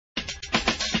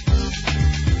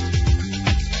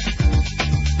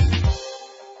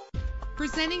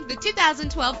Presenting the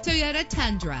 2012 Toyota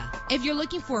Tundra. If you're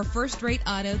looking for a first-rate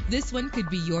auto, this one could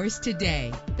be yours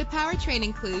today. The powertrain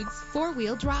includes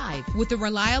four-wheel drive with a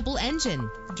reliable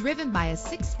engine driven by a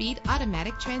 6-speed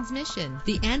automatic transmission.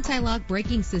 The anti-lock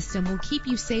braking system will keep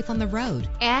you safe on the road.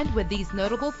 And with these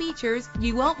notable features,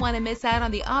 you won't want to miss out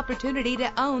on the opportunity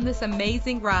to own this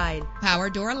amazing ride. Power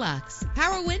door locks,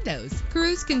 power windows,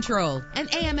 cruise control, an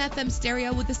AM/FM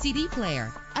stereo with a CD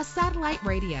player, a satellite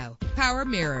radio, power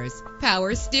mirrors,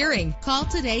 power steering. Call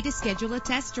today to schedule a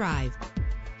test drive.